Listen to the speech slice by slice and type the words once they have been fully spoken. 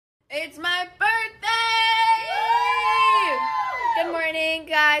It's my birthday! Good morning,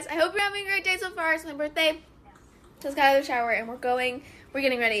 guys. I hope you're having a great day so far. It's my birthday. Just got out of the shower and we're getting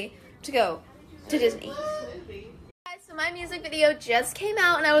ready to go to Disney. Guys, so my music video just came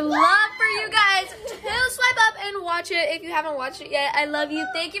out and I would love for you guys to swipe up and watch it if you haven't watched it yet. I love you.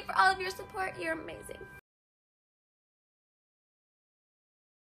 Thank you for all of your support. You're amazing.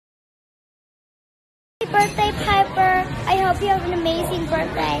 Happy birthday, Piper. I hope you have an amazing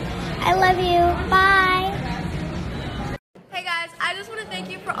birthday. I love you. Bye. Hey guys, I just want to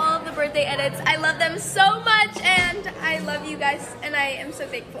thank you for all of the birthday edits. I love them so much and I love you guys and I am so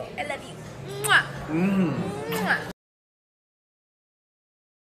thankful. I love you. Mwah. Mwah.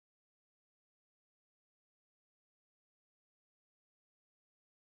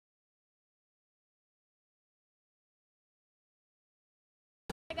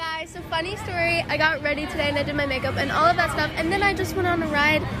 Hey guys, so funny story, I got ready today and I did my makeup and all of that stuff and then I just went on a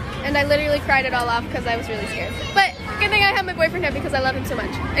ride and I literally cried it all off because I was really scared. But good thing I have my boyfriend here because I love him so much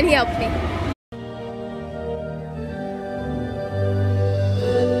and he helped me.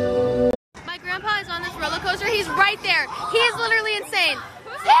 My grandpa is on this roller coaster. He's right there. He is literally insane.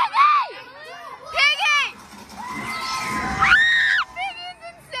 Piggy! Piggy! Piggy is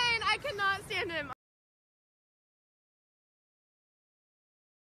insane. I cannot stand him.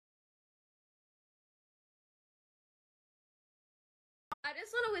 I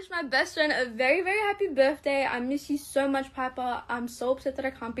just want to wish my best friend a very, very happy birthday. I miss you so much, Piper. I'm so upset that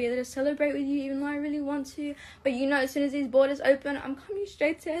I can't be able to celebrate with you, even though I really want to. But you know, as soon as these borders open, I'm coming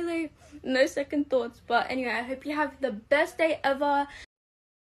straight to LA. No second thoughts. But anyway, I hope you have the best day ever.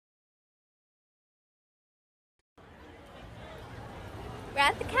 We're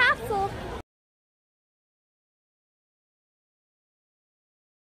at the castle.